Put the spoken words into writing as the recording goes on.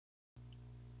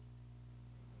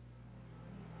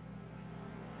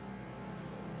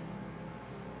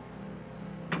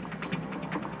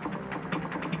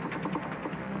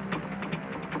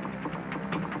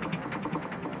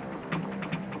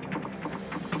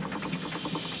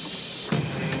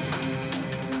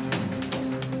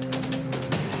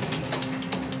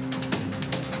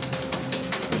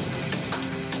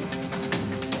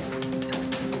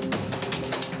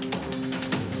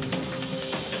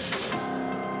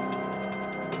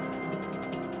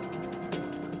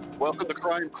Welcome to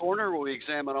Crime Corner, where we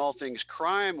examine all things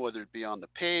crime, whether it be on the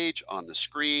page, on the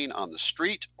screen, on the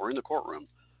street, or in the courtroom.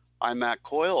 I'm Matt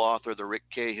Coyle, author of the Rick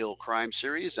Cahill crime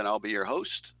series, and I'll be your host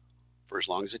for as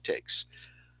long as it takes.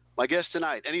 My guest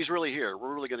tonight, and he's really here,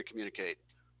 we're really going to communicate.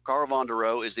 Carl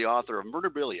Vonderau is the author of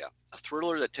Murderabilia, a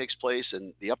thriller that takes place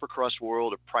in the upper crust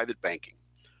world of private banking.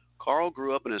 Carl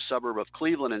grew up in a suburb of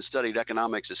Cleveland and studied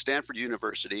economics at Stanford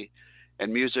University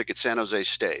and music at San Jose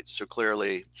State, so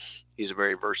clearly he's a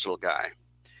very versatile guy.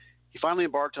 He finally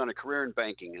embarked on a career in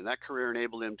banking, and that career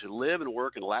enabled him to live and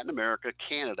work in Latin America,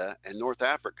 Canada, and North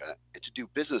Africa, and to do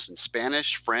business in Spanish,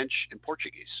 French, and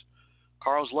Portuguese.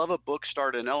 Carl's love of books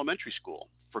started in elementary school.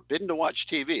 Forbidden to watch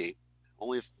TV,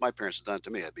 only if my parents had done it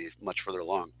to me, I'd be much further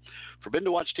along. Forbidden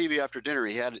to watch TV after dinner,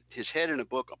 he had his head in a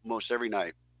book most every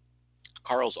night.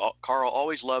 Carl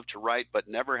always loved to write, but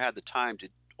never had the time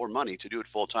or money to do it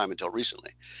full time until recently.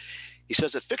 He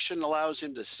says that fiction allows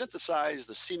him to synthesize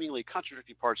the seemingly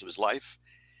contradictory parts of his life.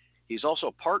 He's also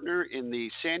a partner in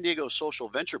the San Diego Social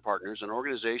Venture Partners, an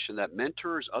organization that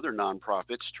mentors other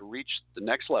nonprofits to reach the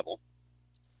next level.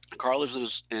 Carl lives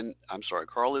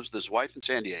with his wife in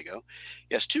San Diego.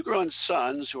 He has two grown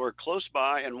sons who are close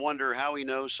by and wonder how he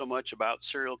knows so much about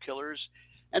serial killers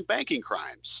and banking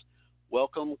crimes.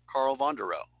 Welcome, Carl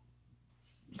Vonderau.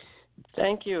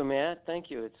 Thank you, Matt.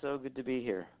 Thank you. It's so good to be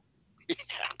here.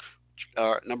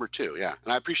 Number two, yeah.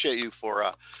 And I appreciate you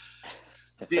for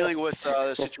dealing with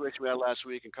the situation we had last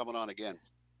week and coming on again.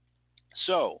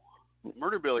 So,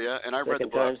 Murderabilia, and I read the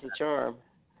book. Second time's the charm.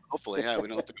 Hopefully, yeah, we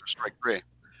don't have to go strike three.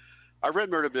 I read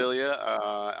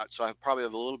Murderabilia, so I probably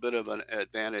have a little bit of an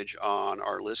advantage on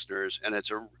our listeners, and it's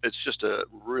just a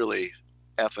really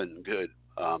effing good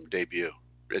debut.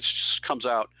 It just comes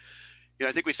out. You know,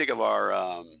 I think we think of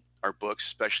our books,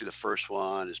 especially the first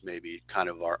one, as maybe kind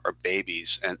of our babies,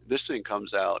 and this thing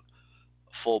comes out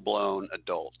full-blown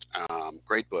adult.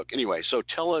 Great book. Anyway, so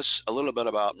tell us a little bit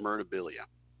about Murderabilia.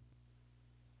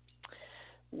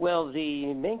 Well,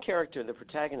 the main character, the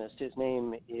protagonist, his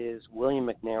name is William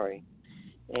McNary,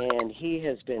 and he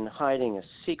has been hiding a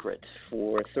secret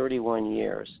for 31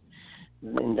 years.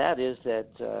 And that is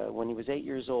that when he was 8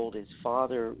 years old, his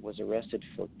father was arrested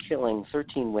for killing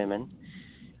 13 women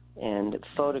and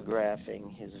photographing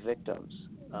his victims.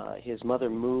 His mother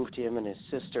moved him and his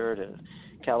sister to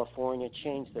California,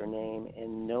 changed their name,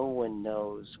 and no one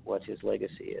knows what his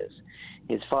legacy is.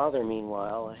 His father,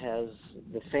 meanwhile, has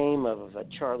the fame of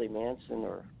Charlie Manson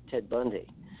or Ted Bundy.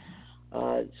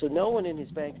 So no one in his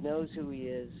bank knows who he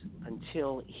is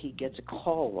until he gets a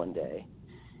call one day,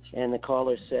 and the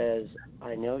caller says,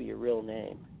 "I know your real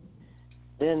name."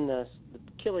 Then the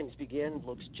killings begin,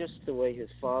 looks just the way his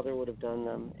father would have done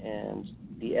them, and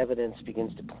the evidence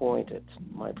begins to point at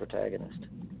my protagonist.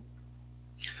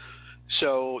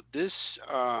 So this,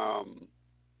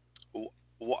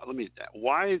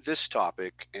 why this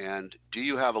topic, and do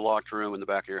you have a locked room in the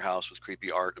back of your house with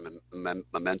creepy art and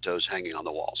mementos hanging on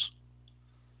the walls?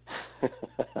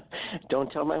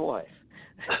 Don't tell my wife.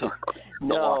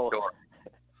 No. Locked door.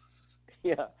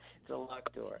 Yeah, it's a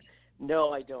locked door.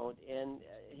 No, I don't. And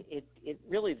it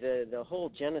really, the whole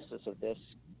genesis of this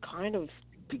kind of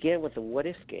began with the what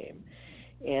if game.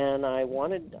 And I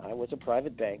was a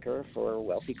private banker for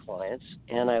wealthy clients,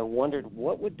 and I wondered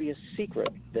what would be a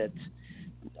secret that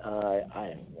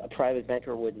a private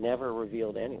banker would never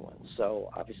reveal to anyone.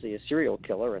 So obviously a serial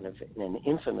killer, and an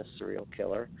infamous serial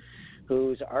killer,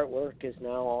 whose artwork is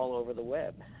now all over the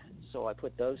web. So I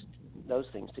put those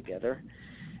things together.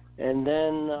 And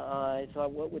then I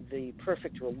thought, what would the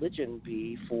perfect religion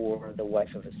be for the wife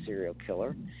of a serial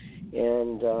killer?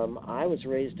 And I was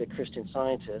raised a Christian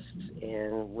Scientist,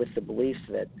 and with the belief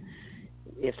that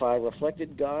if I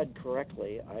reflected God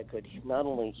correctly, I could not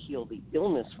only heal the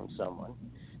illness from someone,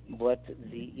 but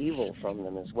the evil from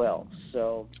them as well.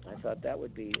 So I thought that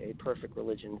would be a perfect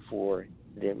religion for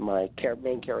my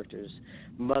main character's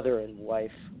mother and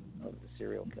wife of the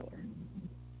serial killer.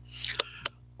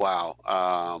 Wow.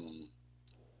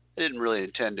 I didn't really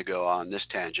intend to go on this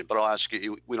tangent, but I'll ask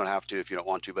you, we don't have to if you don't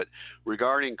want to, but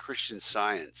regarding Christian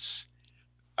Science,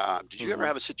 did you ever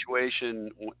have a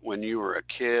situation when you were a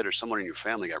kid or someone in your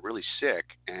family got really sick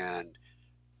and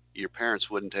your parents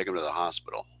wouldn't take them to the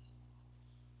hospital?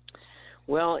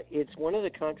 Well, it's one of the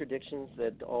contradictions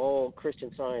that all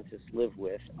Christian Scientists live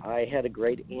with. I had a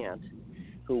great aunt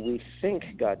who we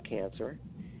think got cancer,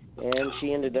 and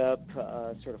she ended up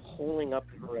sort of holing up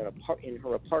in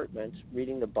her apartment,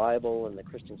 reading the Bible and the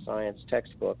Christian Science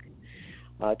textbook,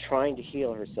 trying to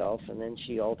heal herself, and then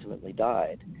she ultimately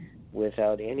died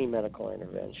without any medical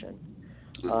intervention.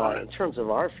 In terms of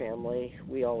our family,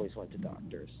 we always went to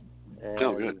doctors. And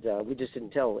Oh, good. We just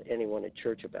didn't tell anyone at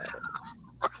church about it.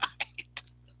 Right.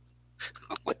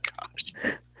 Oh, my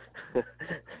gosh.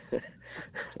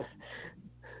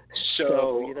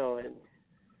 So, you know, and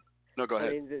no, go ahead.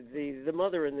 I mean, the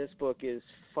mother in this book is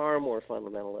far more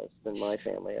fundamentalist than my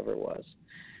family ever was.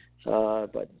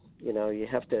 But, you know, you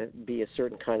have to be a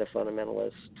certain kind of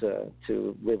fundamentalist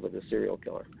to live with a serial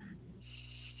killer.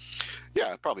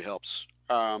 Yeah, it probably helps.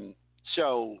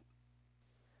 So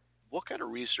what kind of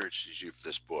research did you do for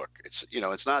this book? It's, you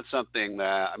know, it's not something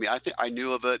that, I mean, I think I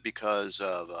knew of it because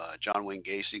of John Wayne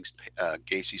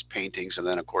Gacy's paintings, and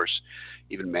then, of course,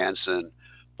 even Manson.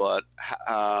 But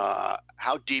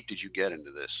how deep did you get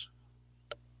into this?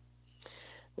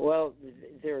 Well,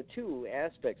 there are two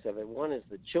aspects of it. One is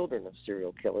the children of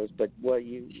serial killers, but what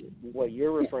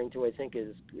you're referring to, I think,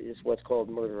 is what's called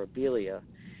murderabilia.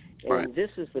 And Right. This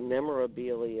is the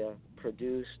memorabilia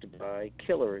produced by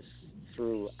killers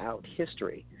throughout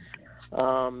history.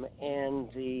 And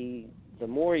the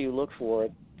more you look for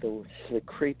it, the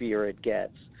creepier it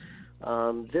gets.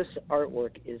 This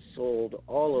artwork is sold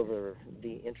all over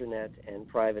the internet and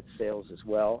private sales as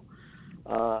well.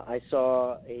 I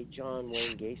saw a John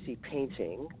Wayne Gacy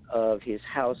painting of his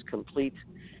house complete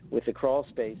with the crawl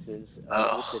spaces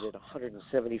listed at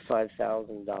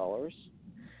 $175,000.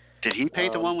 Did he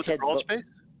paint the one with the crawl space?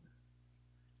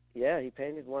 Yeah, he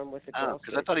painted one with the crawl space.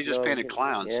 Because I thought he just painted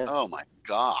clowns. Yeah. Oh, my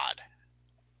God.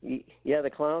 Yeah, the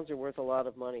clowns are worth a lot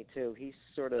of money, too. He's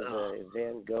sort of a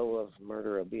Van Gogh of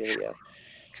murderabilia.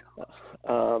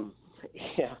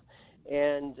 Yeah.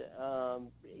 And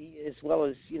as well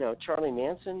as, you know, Charlie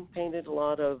Manson painted a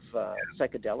lot of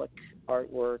psychedelic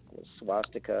artwork with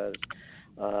swastikas.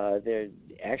 There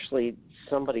actually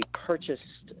somebody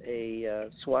purchased a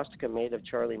swastika made of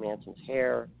Charlie Manson's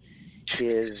hair.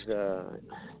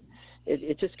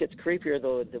 It just gets creepier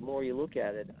though the more you look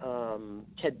at it.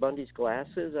 Ted Bundy's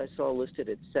glasses I saw listed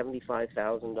at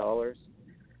 $75,000.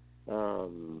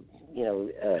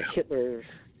 Hitler,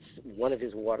 one of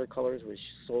his watercolors was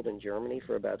sold in Germany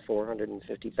for about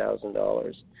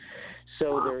 $450,000.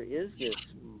 So there is this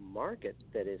market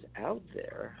that is out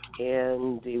there,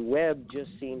 and the web just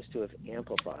seems to have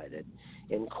amplified it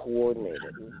and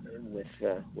coordinated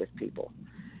with people.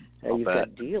 You've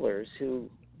got dealers who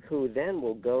then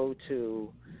will go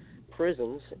to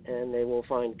prisons and they will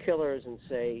find killers and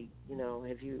say, you know,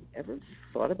 have you ever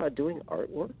thought about doing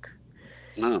artwork?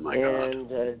 Oh, my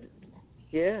God.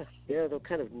 Yeah, they'll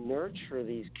kind of nurture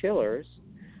these killers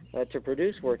to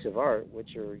produce works of art,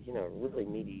 which are, you know, really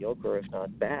mediocre, if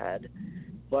not bad.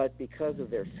 But because of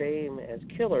their fame as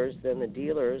killers, then the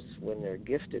dealers, when they're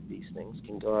gifted these things,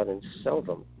 can go out and sell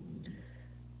them.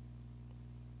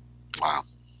 Wow.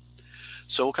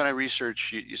 So what kind of research,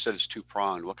 you said it's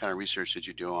two-pronged, what kind of research did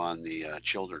you do on the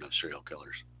children of serial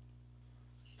killers?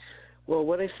 Well,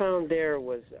 what I found there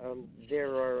was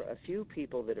there are a few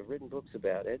people that have written books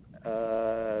about it.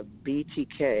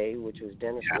 BTK, which was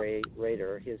Dennis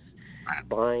Rader, his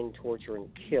Bind, Torture, and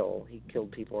Kill. He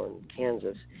killed people in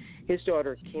Kansas. His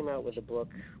daughter came out with a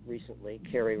book recently,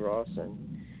 Carrie Rawson.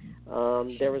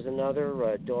 There was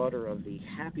another daughter of the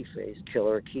Happy Face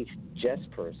killer, Keith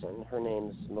Jesperson. Her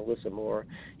name's Melissa Moore.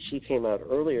 She came out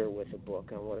earlier with a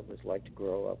book on what it was like to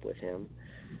grow up with him.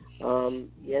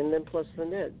 And then plus the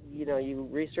net, you know, you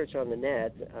research on the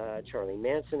net. Charlie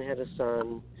Manson had a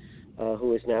son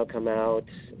who has now come out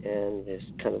and is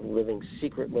kind of living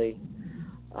secretly.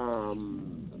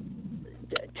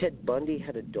 Ted Bundy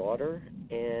had a daughter,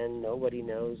 and nobody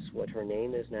knows what her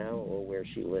name is now or where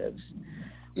she lives.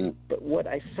 But what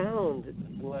I found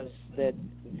was that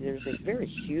there's a very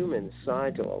human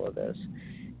side to all of this,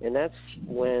 and that's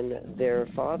when their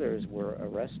fathers were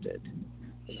arrested.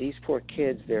 These poor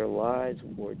kids, their lives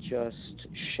were just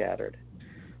shattered.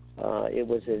 It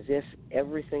was as if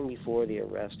everything before the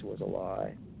arrest was a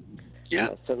lie.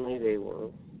 Yeah. Suddenly they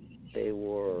were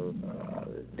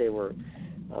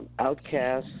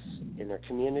outcasts in their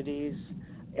communities.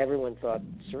 Everyone thought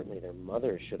certainly their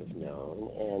mother should have known,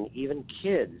 and even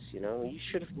kids, you know, you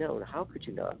should have known. How could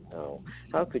you not know?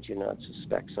 How could you not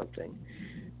suspect something?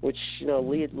 Which, you know,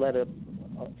 led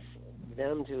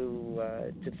them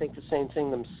to think the same thing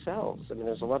themselves. I mean,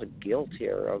 there's a lot of guilt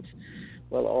here of,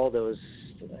 well, all those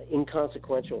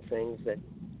inconsequential things that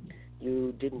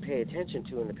you didn't pay attention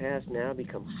to in the past now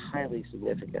become highly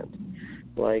significant.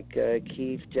 Like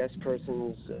Keith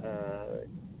Jesperson's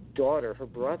daughter, her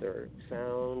brother,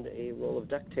 found a roll of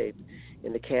duct tape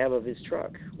in the cab of his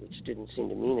truck, which didn't seem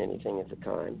to mean anything at the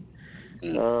time.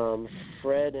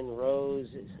 Fred and Rose,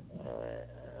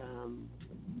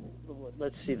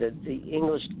 let's see, the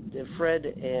English, Fred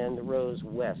and Rose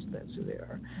West, that's who they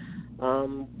are.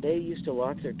 they used to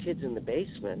lock their kids in the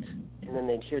basement, and then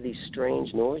they'd hear these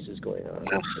strange noises going on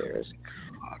upstairs.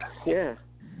 Yeah,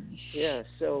 yeah.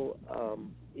 So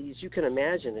as you can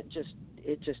imagine, it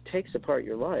just takes apart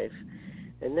your life,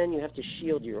 and then you have to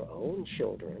shield your own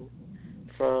children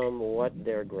from what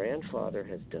their grandfather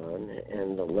has done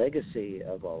and the legacy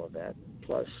of all of that.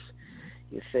 Plus,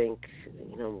 you think,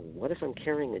 what if I'm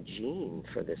carrying a gene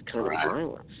for this kind of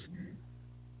violence?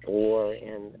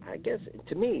 And I guess,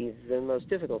 to me, the most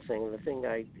difficult thing, and the thing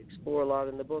I explore a lot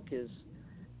in the book, is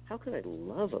how could I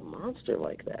love a monster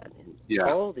like that? And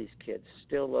all these kids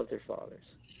still love their fathers.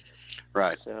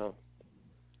 Right. So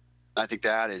I think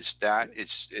that is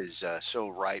so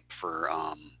ripe for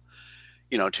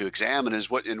to examine. Is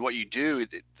what you do.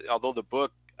 Although the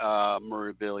book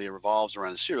Murderabilia revolves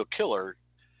around a serial killer,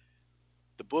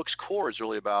 the book's core is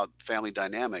really about family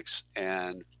dynamics.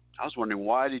 And I was wondering,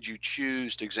 why did you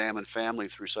choose to examine family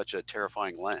through such a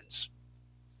terrifying lens?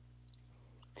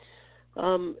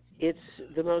 It's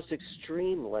the most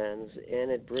extreme lens,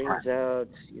 and it brings out,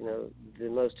 the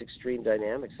most extreme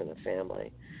dynamics in a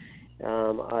family.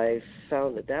 I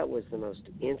found that was the most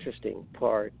interesting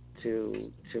part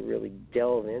to really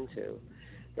delve into,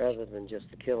 rather than just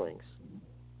the killings.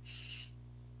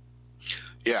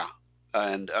 Yeah,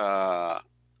 and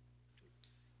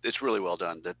it's really well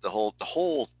done. That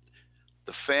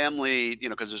the family,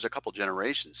 because there's a couple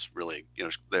generations really.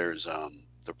 There's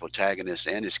the protagonist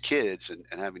and his kids,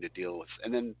 and having to deal with,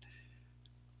 and then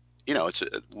it's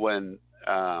when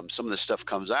some of this stuff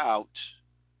comes out,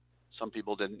 some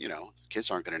people didn't. Kids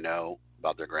aren't going to know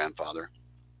about their grandfather.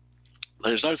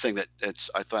 There's another thing that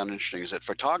I found interesting, is that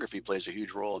photography plays a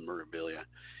huge role in Murderabilia.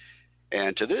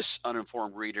 And to this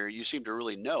uninformed reader, you seem to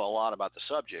really know a lot about the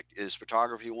subject. Is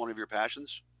photography one of your passions,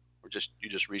 or you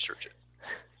just research it?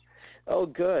 Oh,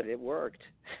 good. It worked.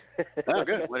 Oh,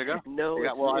 good. Way to go. No.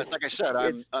 Well, like I said,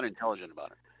 I'm unintelligent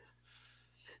about it.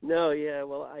 No, yeah.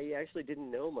 Well, I actually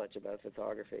didn't know much about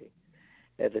photography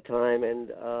at the time.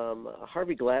 And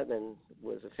Harvey Glatman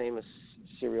was a famous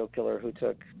serial killer who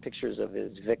took pictures of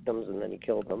his victims and then he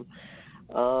killed them.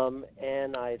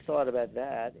 And I thought about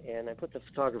that, and I put the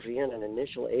photography in. An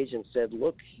initial agent said,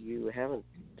 look, you haven't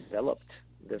developed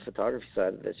the photography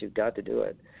side of this. You've got to do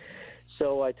it.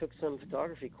 So I took some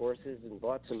photography courses and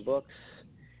bought some books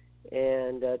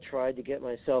and tried to get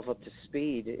myself up to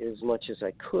speed as much as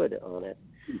I could on it.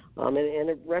 And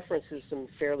it references some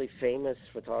fairly famous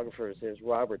photographers. There's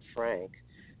Robert Frank,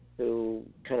 who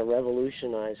kind of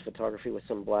revolutionized photography with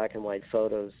some black and white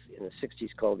photos in the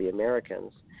 60s called The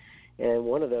Americans. And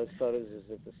one of those photos is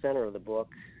at the center of the book.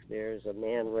 There's a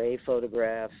Man Ray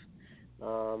photograph.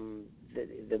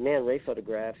 The Man Ray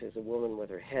photograph is a woman with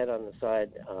her head on the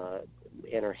side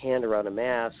and her hand around a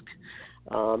mask.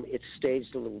 It's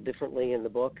staged a little differently in the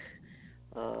book.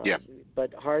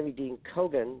 But Harvey Dean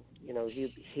Kogan,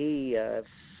 he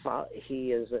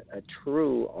is a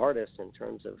true artist in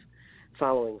terms of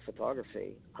following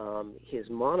photography. His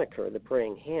moniker, the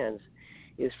Praying Hands,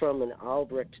 is from an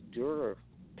Albrecht Dürer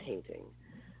painting,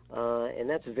 and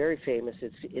that's very famous.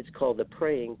 It's called the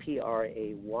Praying, Praying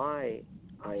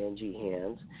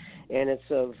hands, and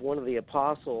it's of one of the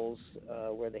apostles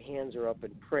where the hands are up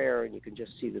in prayer, and you can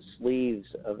just see the sleeves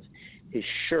of his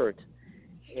shirt.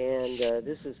 And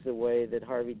this is the way that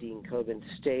Harvey Dean Kogan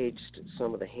staged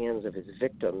some of the hands of his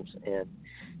victims, and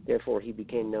therefore he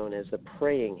became known as the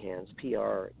Praying Hands, Preying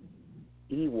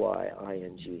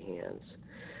hands.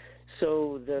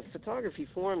 So the photography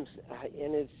forms,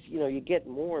 and as you get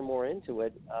more and more into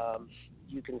it,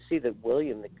 you can see that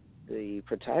William, the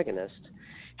protagonist,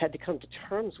 had to come to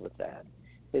terms with that.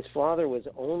 His father was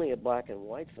only a black and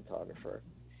white photographer,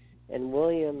 and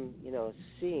William,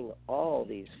 seeing all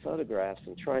these photographs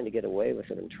and trying to get away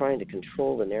with it and trying to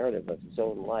control the narrative of his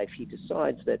own life, he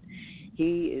decides that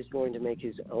he is going to make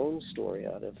his own story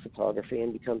out of photography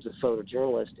and becomes a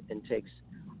photojournalist and takes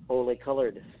only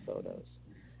colored photos,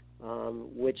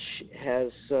 which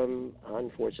has some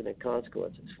unfortunate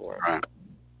consequences for him. Right.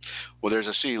 Well, there's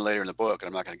a scene later in the book, and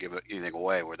I'm not going to give anything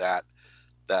away, where that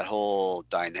whole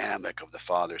dynamic of the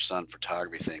father-son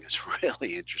photography thing is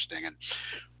really interesting and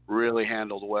really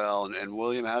handled well. And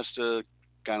William has to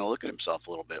kind of look at himself a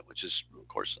little bit, which is, of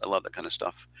course, I love that kind of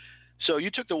stuff. So you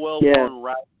took the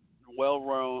well-worn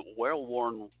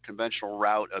conventional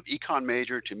route of econ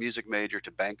major to music major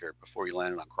to banker before you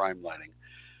landed on crime writing.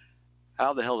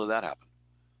 How the hell did that happen?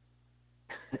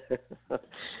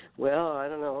 Well, I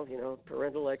don't know,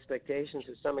 parental expectations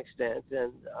to some extent.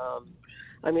 And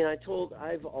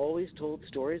I've always told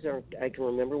stories. I can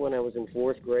remember when I was in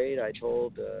fourth grade, I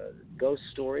told ghost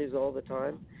stories all the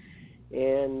time.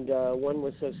 and one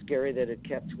was so scary that it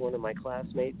kept one of my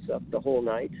classmates up the whole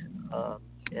night.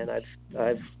 And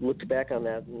I've looked back on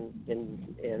that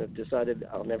and have decided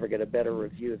I'll never get a better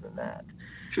review than that.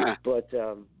 Huh. But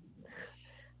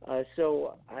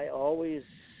so I always,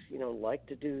 like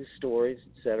to do stories,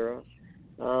 etc.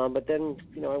 But then,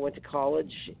 I went to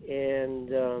college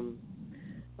and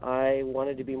I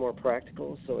wanted to be more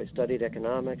practical, so I studied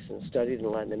economics and studied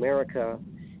in Latin America.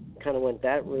 Kind of went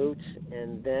that route,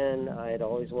 and then I had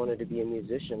always wanted to be a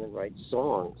musician and write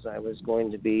songs. I was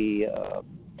going to be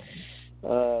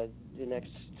the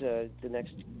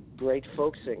next great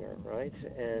folk singer, right?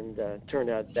 And turned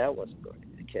out that wasn't going to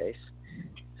be the case.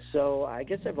 So I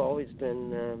guess I've always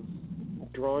been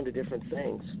drawn to different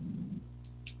things.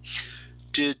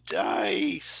 Did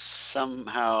I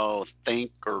somehow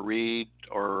think or read,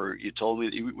 or you told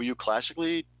me, were you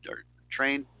classically or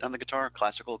trained on the guitar,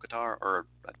 classical guitar, or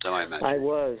did I imagine? I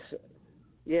was.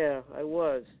 Yeah, I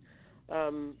was.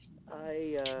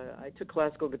 I took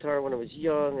classical guitar when I was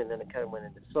young, and then I kind of went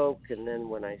into folk. And then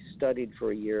when I studied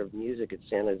for a year of music at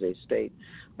San Jose State,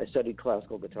 I studied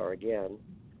classical guitar again.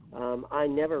 I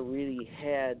never really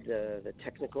had the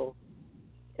technical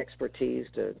expertise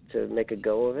to make a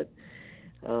go of it.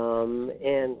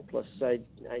 And plus, I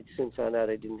soon found out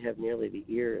I didn't have nearly the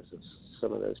ears of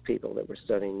some of those people that were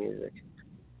studying music.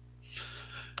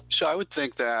 So I would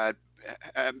think that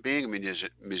being a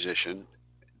musician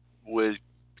would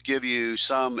give you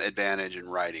some advantage in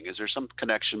writing. Is there some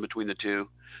connection between the two?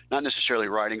 Not necessarily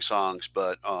writing songs,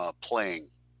 but playing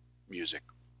music.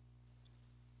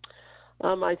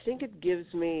 I think it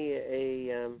gives me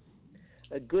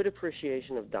a good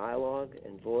appreciation of dialogue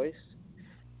and voice,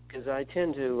 because I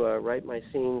tend to write my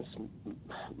scenes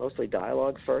mostly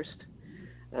dialogue first,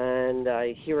 and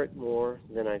I hear it more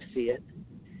than I see it,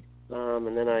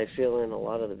 and then I fill in a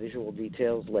lot of the visual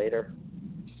details later.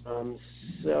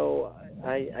 So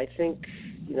I think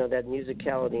that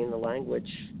musicality in the language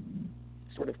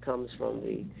sort of comes from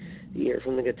the ear,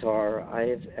 from the guitar.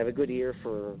 I have a good ear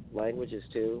for languages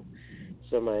too,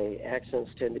 so my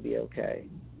accents tend to be okay.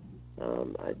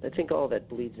 I think all that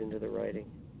bleeds into the writing.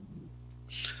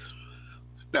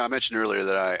 Now, I mentioned earlier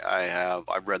that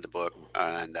I've read the book,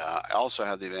 and I also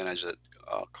have the advantage that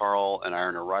Carl and I are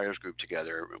in a writers group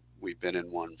together. We've been in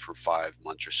one for 5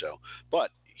 months or so.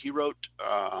 But he wrote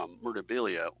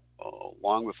Murderabilia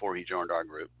long before he joined our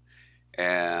group,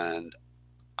 and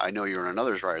I know you're in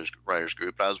another writers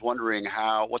group. But I was wondering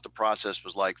what the process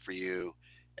was like for you,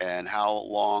 and how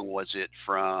long was it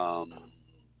from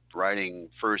writing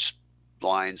first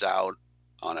lines out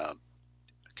on a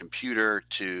computer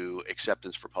to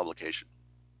acceptance for publication?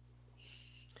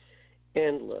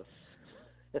 Endless.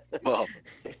 Well,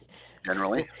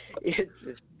 generally. It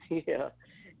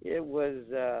was.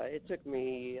 It took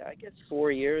me, I guess,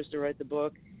 4 years to write the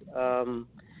book.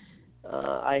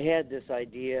 I had this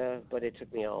idea, but it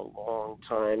took me a long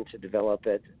time to develop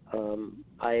it.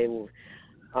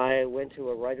 I went to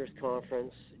a writers'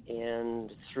 conference,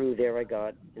 and through there I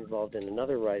got involved in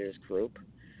another writers' group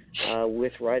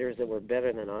with writers that were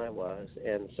better than I was,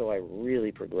 and so I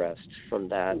really progressed from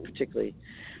that, particularly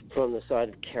from the side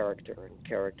of character and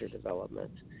character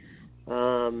development.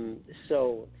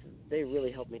 So they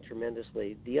really helped me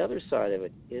tremendously. The other side of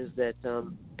it is that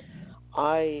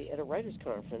at a writers'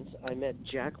 conference, I met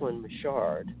Jacqueline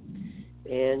Michard,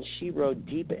 and she wrote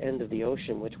Deep End of the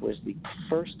Ocean, which was the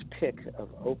first pick of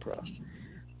Oprah.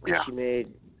 Yeah. She made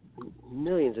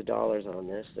millions of dollars on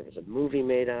this. There was a movie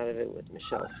made out of it with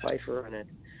Michelle Pfeiffer in it.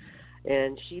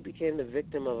 And she became the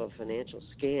victim of a financial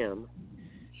scam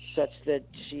such that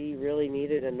she really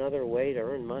needed another way to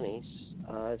earn money.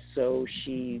 So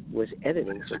she was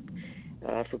editing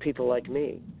for people like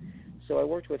me. So I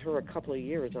worked with her a couple of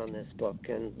years on this book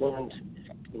and learned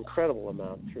an incredible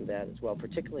amount through that as well,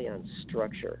 particularly on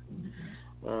structure.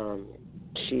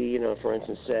 She, for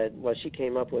instance, said, she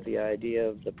came up with the idea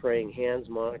of the praying hands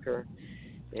moniker.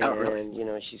 And, oh,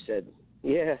 really? She said,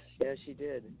 yeah, she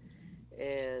did.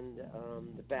 And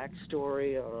the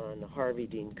backstory on Harvey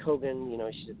Dean Kogan,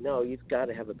 she said, no, you've got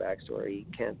to have a backstory. He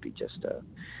can't be just a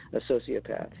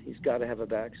sociopath. He's got to have a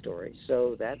backstory.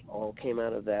 So that all came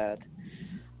out of that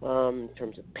in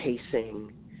terms of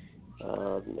pacing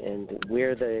and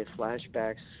where the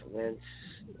flashbacks went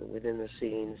within the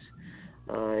scenes,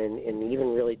 and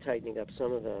even really tightening up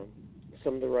some of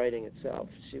the writing itself.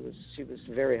 She was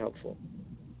very helpful.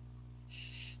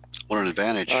 What an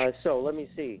advantage. So let me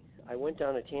see. I went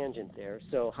down a tangent there.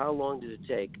 So how long did it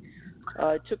take?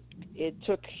 It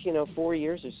took 4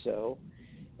 years or so,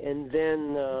 and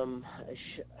then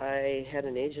I had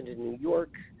an agent in New York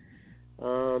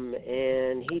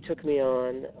And he took me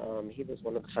on. He was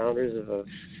one of the founders of a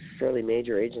fairly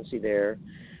major agency there.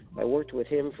 I worked with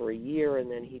him for a year,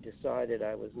 and then he decided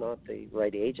I was not the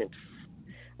right agent,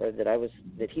 or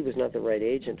that he was not the right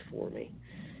agent for me.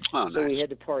 Oh, so nice. we had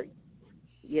to part.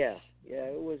 Yeah,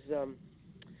 it was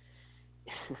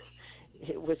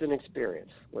it was an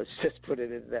experience. Let's just put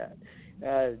it as that.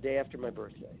 The day after my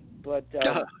birthday, but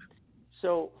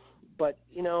but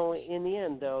in the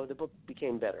end, though, the book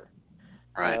became better.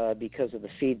 Right. Because of the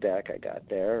feedback I got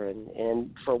there,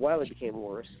 and for a while it became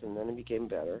worse, and then it became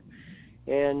better,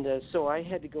 and so I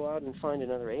had to go out and find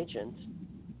another agent.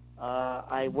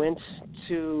 I went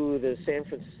to the San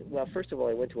Francisco. Well, first of all,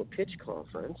 I went to a pitch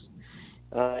conference,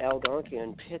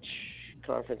 Algonquian pitch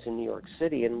conference in New York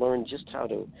City, and learned just how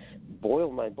to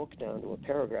boil my book down to a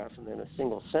paragraph and then a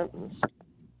single sentence.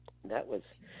 That was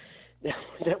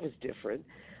different.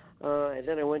 And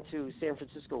then I went to San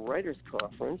Francisco Writers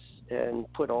Conference and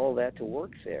put all that to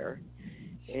work there.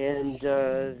 And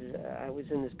I was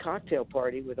in this cocktail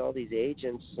party with all these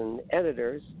agents and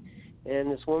editors,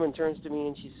 and this woman turns to me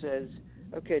and she says,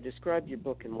 "Okay, describe your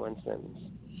book in one sentence."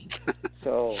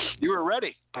 So you were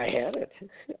ready. I had it.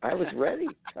 I was ready.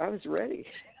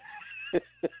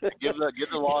 Give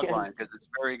the log line, because it's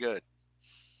very good.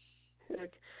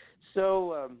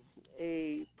 So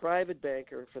a private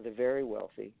banker for the very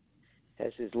wealthy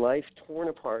has his life torn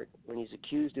apart when he's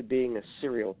accused of being a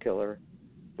serial killer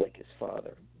like his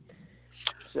father.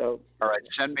 So, all right,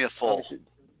 send me a full.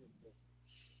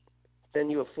 Send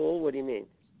you a full? What do you mean?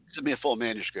 Send me a full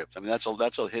manuscript. I mean, that's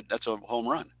a hit. That's a home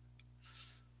run.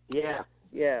 Yeah.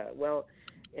 Well,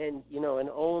 and and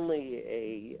only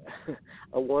a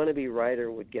wannabe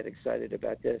writer would get excited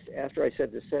about this. After I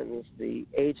said the sentence, the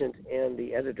agent and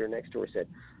the editor next door said,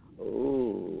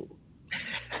 "Ooh."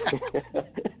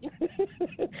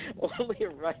 Only a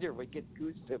writer would get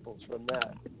goose pimples from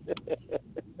that.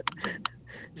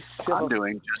 I'm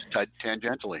doing just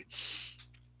tangentially.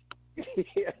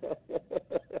 Yeah.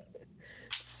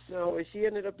 So she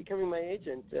ended up becoming my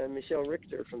agent, Michelle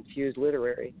Richter from Fuse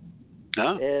Literary.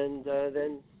 Oh. And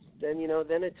then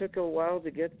it took a while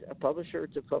to get a publisher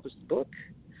to publish the book.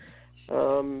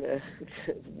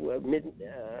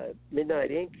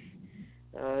 Midnight Ink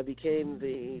became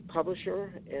the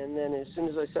publisher, and then as soon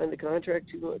as I signed the contract,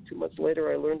 two months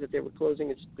later, I learned that they were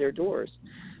closing their doors.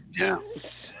 Yeah.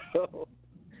 But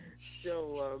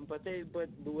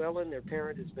Llewellyn, their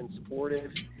parent, has been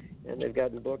supportive, and they've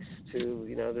gotten books to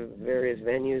the various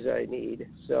venues I need.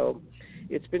 So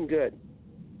it's been good.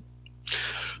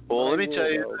 Well, let me tell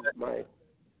you.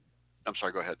 I'm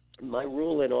sorry. Go ahead. My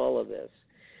rule in all of this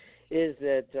is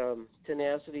that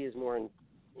tenacity is more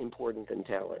important than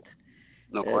talent.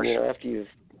 No question. And,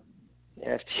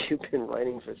 after you've been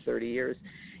writing for 30 years,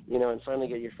 and finally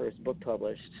get your first book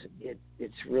published,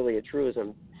 it's really a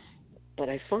truism. But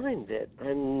I find that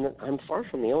I'm far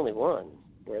from the only one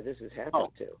where this has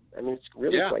happened to. I mean, it's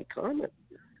really quite common.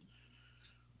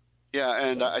 Yeah,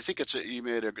 and I think you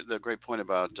made a great point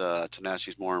about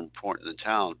tenacity is more important than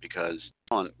talent, because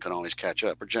talent can always catch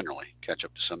up, or generally catch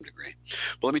up to some degree.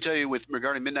 But let me tell you,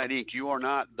 regarding Midnight Ink, you are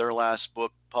not their last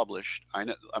book published. I'm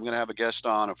going to have a guest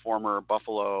on, a former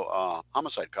Buffalo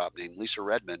homicide cop named Lisa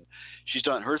Redmond. She's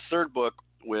done her third book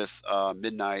with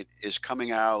Midnight, is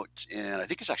coming out in, I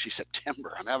think it's actually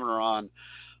September. I'm having her on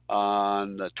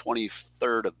the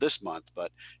 23rd of this month,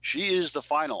 but she is the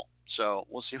final. So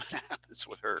we'll see what happens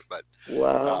with her. But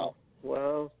wow. Yeah.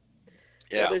 Well,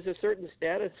 there's a certain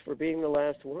status for being the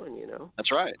last one, That's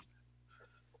right.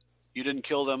 You didn't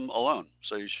kill them alone,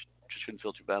 so you shouldn't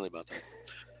feel too badly about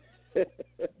that.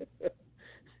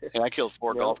 And I killed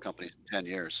 4 golf companies in 10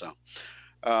 years. So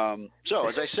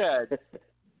as I said,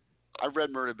 I've read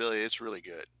Murderabilia. It's really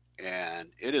good, and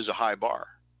it is a high bar.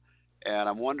 And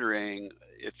I'm wondering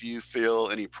if you feel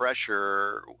any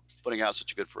pressure putting out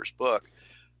such a good first book,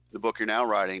 the book you're now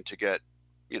writing, to get,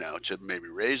 to maybe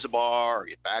raise the bar or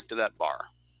get back to that bar,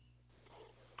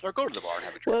 or go to the bar and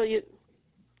have a drink.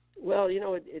 Well,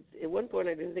 at one point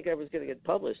I didn't think I was going to get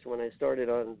published when I started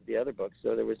on the other book,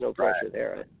 so there was no pressure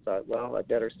there. I thought, well, I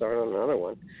better start on another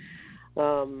one.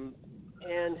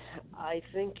 And I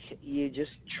think you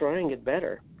just try and get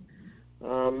better.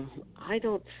 I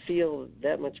don't feel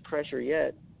that much pressure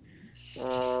yet.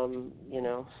 I'm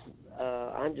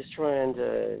just trying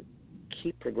to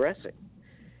keep progressing.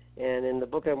 And in the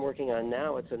book I'm working on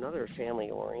now, it's another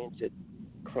family-oriented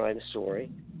crime story,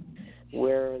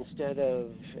 where instead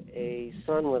of a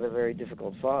son with a very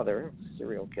difficult father,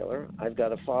 serial killer, I've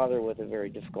got a father with a very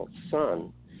difficult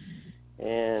son.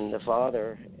 And the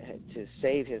father, to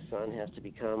save his son, has to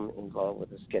become involved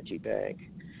with a sketchy bank.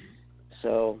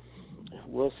 So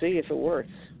we'll see if it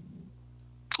works.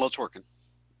 Well, it's working.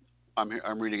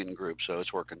 I'm reading it in groups, so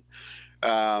it's working.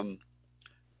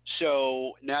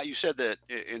 So now you said that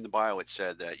in the bio it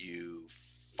said that you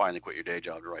finally quit your day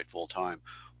job to write full time.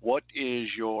 What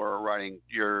is your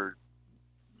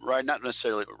not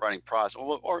necessarily writing process,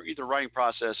 or either writing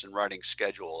process and writing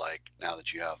schedule like now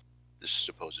that you have this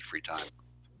supposed free time?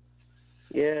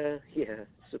 Yeah,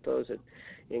 suppose it,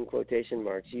 in quotation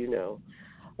marks,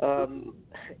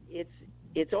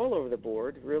 It's all over the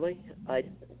board, really. I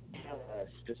have a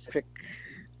specific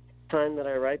time that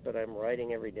I write, but I'm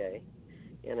writing every day,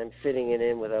 and I'm fitting it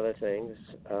in with other things.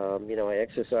 I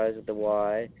exercise at the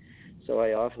Y, so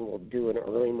I often will do an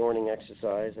early morning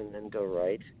exercise and then go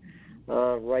write.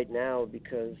 Right now,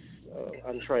 because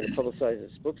I'm trying to publicize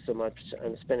this book so much,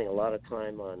 I'm spending a lot of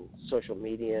time on social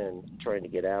media and trying to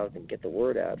get out and get the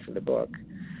word out for the book.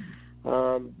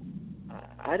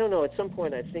 I don't know. At some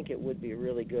point, I think it would be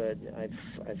really good.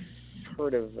 I've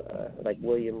heard of like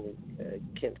William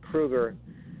Kent Kruger.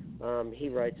 He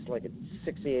writes like at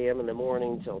 6 a.m. in the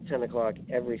morning till 10 o'clock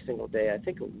every single day. I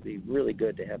think it would be really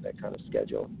good to have that kind of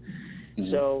schedule.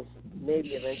 Mm-hmm. So maybe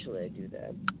eventually I do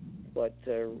that. But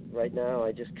right now,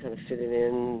 I just kind of fit it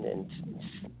in and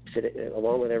fit it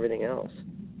along with everything else.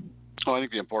 Oh, I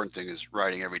think the important thing is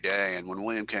writing every day. And when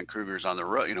William Kent Kruger is on the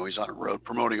road, he's on the road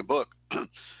promoting a book.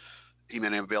 He may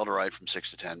not be able to write from 6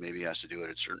 to 10. Maybe he has to do it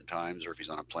at certain times, or if he's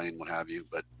on a plane, what have you.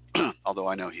 But although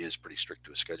I know he is pretty strict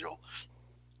to his schedule.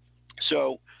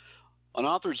 So an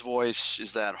author's voice is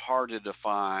that hard to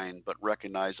define but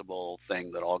recognizable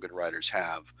thing that all good writers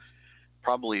have.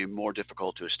 Probably more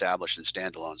difficult to establish than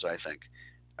standalones, I think.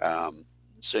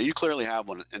 So you clearly have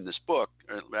one in this book,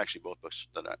 or actually both books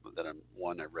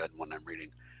one I read and one I'm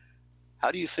reading. How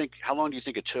long do you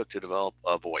think it took to develop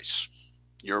a voice,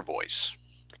 your voice?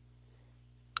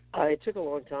 It took a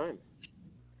long time.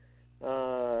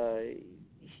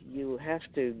 You have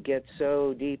to get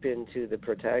so deep into the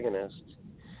protagonist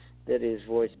that his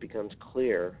voice becomes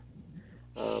clear.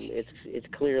 It's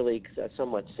clearly a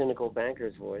somewhat cynical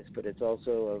banker's voice, but it's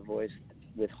also a voice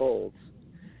with holds,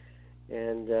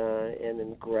 and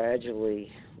then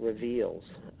gradually reveals.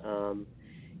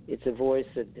 It's a voice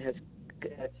that has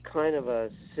kind of a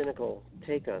cynical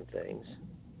take on things,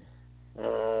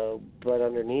 but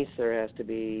underneath there has to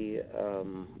be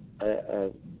a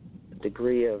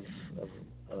degree of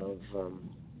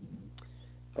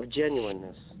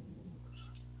genuineness.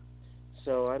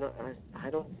 So I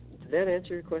don't. Did that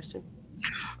answer your question?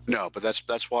 No, but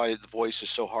that's why the voice is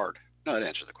so hard. No, that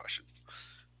answers the question.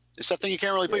 It's something you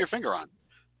can't really put your finger on.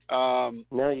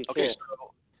 No, you can't.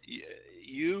 So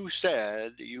you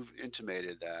said, you've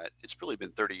intimated that it's really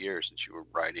been 30 years since you were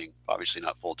writing, obviously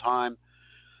not full time,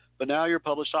 but now you're a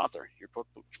published author. Your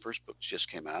first book just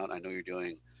came out. I know you're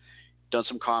done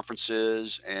some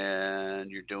conferences, and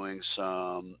you're doing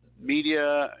some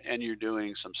media, and you're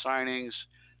doing some signings.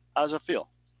 How does it feel?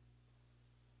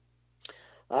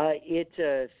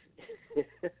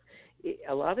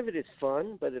 A lot of it is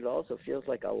fun, but it also feels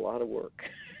like a lot of work.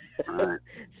 Right.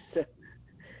 So,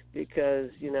 because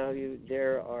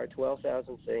there are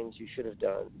 12,000 things you should have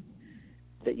done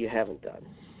that you haven't done,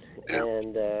 yeah.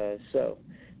 And so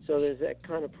there's that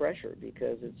kind of pressure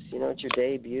because it's it's your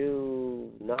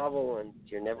debut novel, and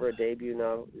you're never a debut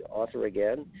author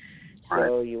again. Right.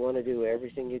 So you want to do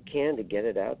everything you can to get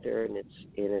it out there and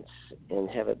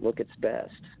have it look its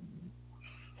best.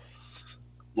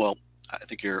 Well, I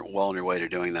think you're well on your way to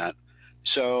doing that.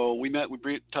 So we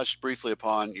touched briefly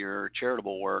upon your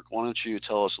charitable work. Why don't you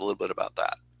tell us a little bit about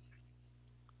that?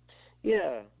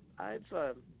 Yeah,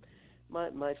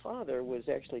 my father was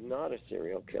actually not a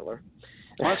serial killer.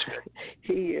 Oh, that's good.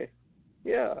 He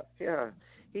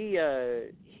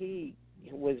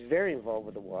was very involved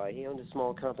with the Y. He owned a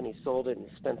small company, sold it, and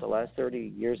spent the last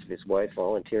 30 years of his life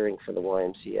volunteering for the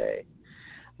YMCA.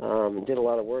 Did a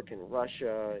lot of work in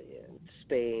Russia, and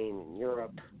Spain, and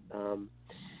Europe.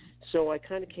 So I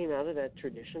kind of came out of that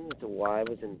tradition that the Y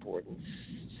was important.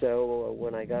 So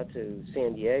when I got to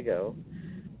San Diego,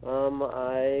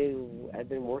 I'd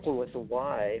been working with the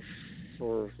Y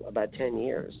for about 10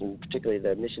 years, and particularly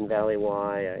the Mission Valley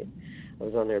Y. I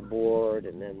was on their board,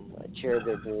 and then I chaired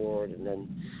their board, and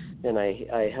then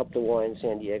I helped the Y in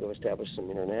San Diego establish some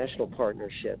international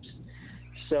partnerships.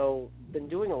 So been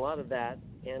doing a lot of that,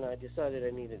 and I decided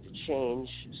I needed to change.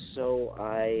 So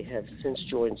I have since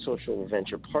joined Social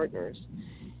Venture Partners,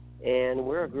 and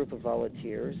we're a group of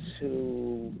volunteers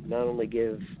who not only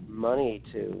give money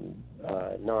to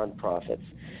nonprofits,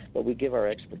 but we give our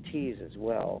expertise as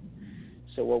well.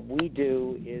 So what we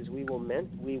do is we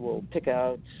will pick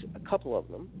out a couple of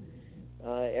them,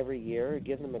 every year,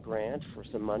 give them a grant for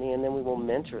some money, and then we will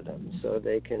mentor them so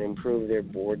they can improve their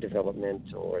board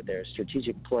development or their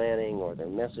strategic planning or their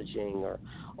messaging or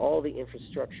all the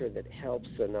infrastructure that helps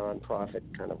the nonprofit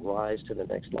kind of rise to the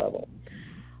next level.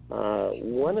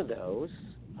 One of those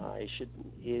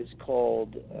is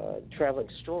called Traveling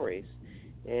Stories,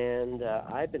 and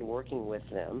I've been working with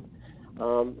them.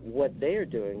 What they are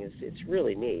doing is it's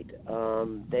really neat.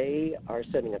 They are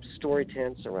setting up story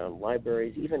tents around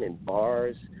libraries, even in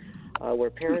bars, where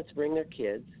parents bring their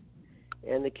kids,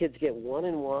 and the kids get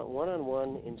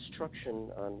one-on-one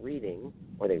instruction on reading,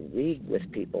 or they read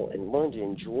with people and learn to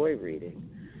enjoy reading.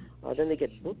 Then they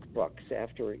get book bucks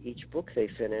after each book they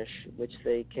finish, which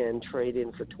they can trade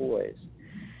in for toys.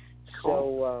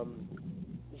 So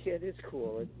yeah, it is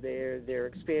cool. They're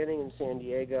expanding in San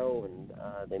Diego, and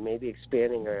they may be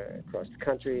expanding across the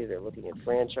country. They're looking at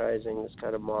franchising this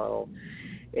kind of model.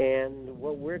 And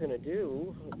what we're going to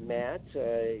do, Matt,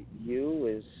 you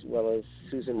as well as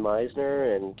Susan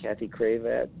Meisner and Kathy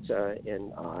Cravat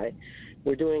and I,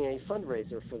 we're doing a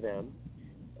fundraiser for them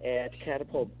at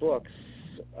Catapult Books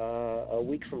a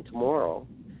week from tomorrow.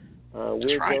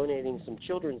 We're donating some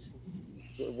children's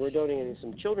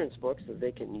books that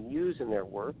they can use in their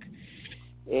work,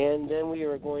 and then we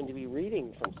are going to be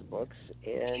reading from some books,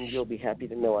 and you'll be happy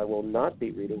to know I will not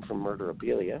be reading from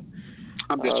Murderabilia.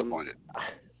 I'm disappointed.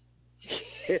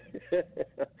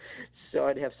 So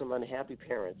I'd have some unhappy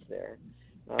parents there.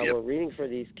 We're reading for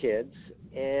these kids,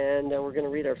 and we're going to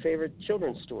read our favorite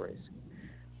children's stories,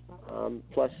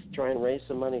 plus try and raise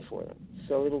some money for them.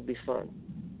 So it'll be fun.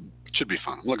 It should be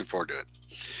fun. I'm looking forward to it.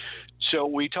 So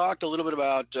we talked a little bit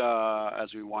about,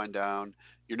 as we wind down,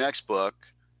 your next book.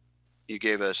 You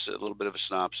gave us a little bit of a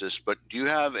synopsis, but do you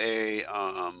have a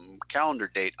calendar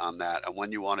date on that, on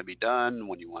when you want to be done,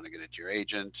 when you want to get it to your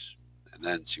agent, and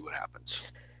then see what happens?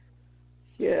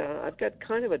 Yeah, I've got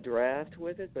kind of a draft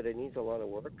with it, but it needs a lot of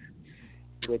work,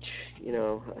 which,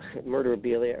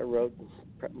 Murderabilia I wrote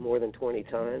more than 20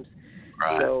 times.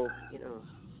 Right. So,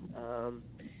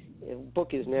 a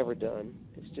book is never done.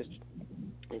 It's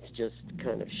just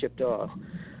kind of shipped off.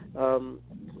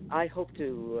 I hope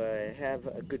to have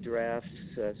a good draft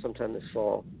sometime this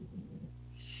fall.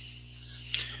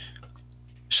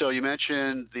 So you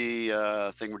mentioned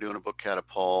the thing we're doing at Book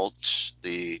Catapult,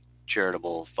 the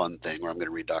charitable fun thing where I'm going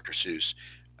to read Dr. Seuss.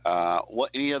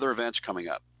 Any other events coming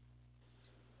up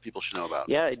people should know about?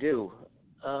 Yeah, I do.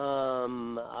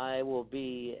 I will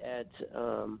be at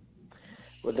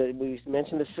we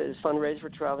mentioned the fundraiser for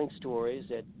Traveling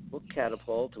Stories at Book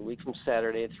Catapult a week from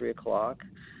Saturday at 3 o'clock.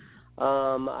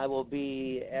 I will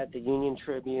be at the Union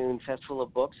Tribune Festival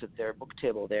of Books at their book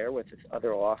table there with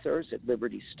other authors at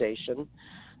Liberty Station.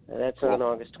 That's on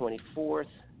August 24th.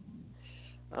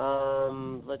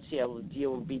 Let's see, I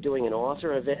will be doing an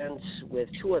author event with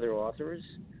two other authors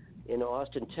in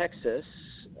Austin, Texas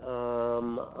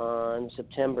on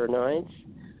September 9th.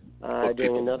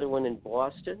 Doing another one in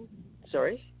Boston.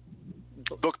 Sorry?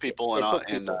 Book People in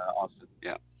Austin,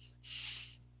 yeah.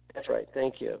 That's right,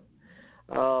 thank you.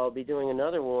 I'll be doing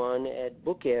another one at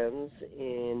Bookends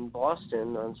in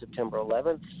Boston on September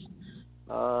 11th.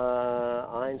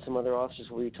 I and some other authors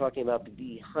will be talking about the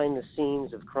behind the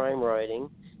scenes of crime writing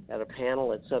at a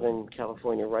panel at Southern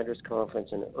California Writers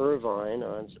Conference in Irvine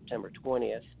on September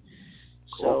 20th.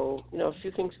 Cool. So, a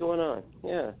few things going on,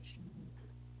 yeah.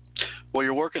 Well,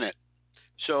 you're working it.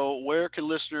 So where can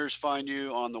listeners find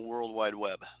you on the World Wide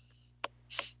Web?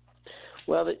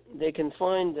 Well, they can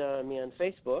find me on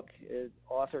Facebook,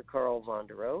 author Carl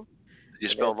Vonderau. You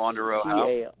spell Vonderau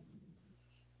how?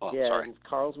 Sorry.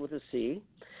 Carl's with a C,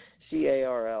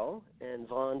 C-A-R-L, and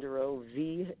Vonderau,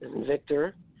 V as in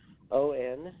Victor,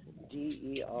 O-N-D-E-R-A-U.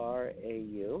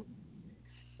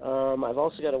 I've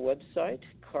also got a website,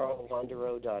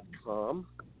 carlvonderau.com.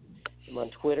 I'm on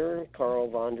Twitter, Carl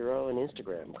Vonderau, and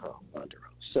Instagram, Carl Vonderau.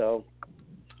 So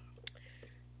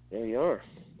there you are.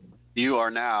 You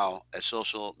are now a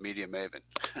social media maven.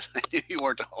 You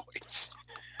weren't always.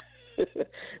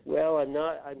 Well, I'm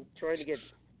not. I'm trying to get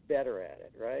better at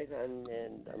it, right? I'm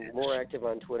more active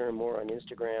on Twitter and more on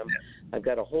Instagram. I've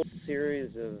got a whole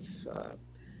series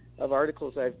of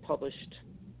articles I've published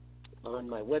on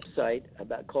my website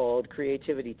called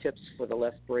Creativity Tips for the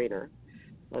Left Brainer.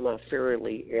 I'm a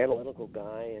fairly analytical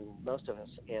guy, and most of us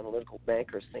analytical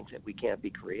bankers think that we can't be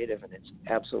creative, and it's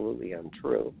absolutely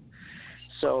untrue.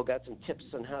 So got some tips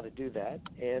on how to do that.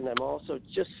 And I'm also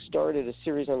just started a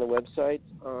series on the website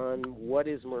on what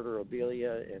is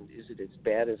Murderabilia and is it as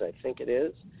bad as I think it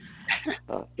is?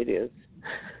 It is.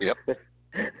 Yep.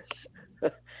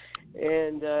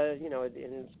 And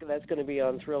that's going to be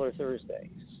on Thriller Thursday.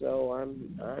 So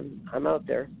I'm out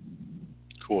there.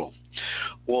 Cool.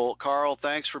 Well, Carl,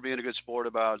 thanks for being a good sport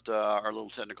about our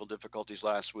little technical difficulties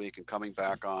last week and coming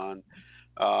back on.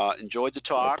 Enjoyed the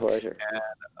talk. My pleasure. And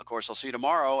of course, I'll see you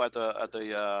tomorrow at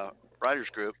the writers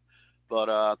group.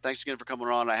 But thanks again for coming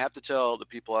on. I have to tell the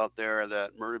people out there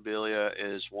that Murderabilia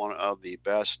is one of the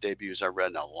best debuts I've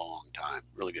read in a long time.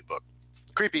 Really good book.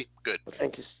 Creepy, good. Well,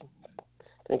 thank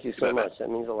you so much. That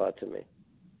means a lot to me.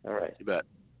 All right. You bet.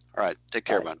 All right. Take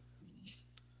care, man.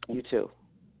 You too.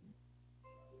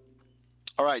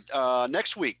 All right.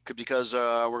 Next week, because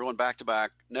we're going back to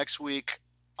back. Next week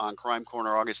on Crime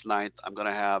Corner, August 9th, I'm going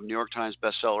to have New York Times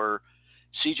bestseller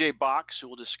C.J. Box, who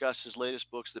will discuss his latest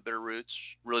books, The Bitter Roots.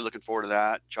 Really looking forward to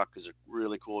that. Chuck is a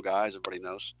really cool guy, as everybody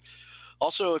knows.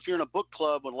 Also, if you're in a book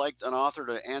club and would like an author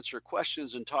to answer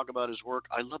questions and talk about his work,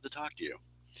 I'd love to talk to you.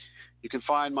 You can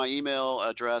find my email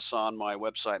address on my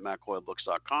website,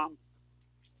 mattcoylebooks.com.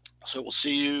 So we'll see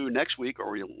you next week,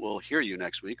 or we'll hear you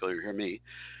next week, or you'll hear me.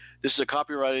 This is a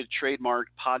copyrighted,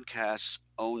 trademarked podcast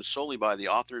owned solely by the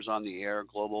Authors on the Air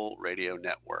Global Radio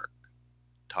Network.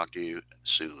 Talk to you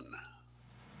soon.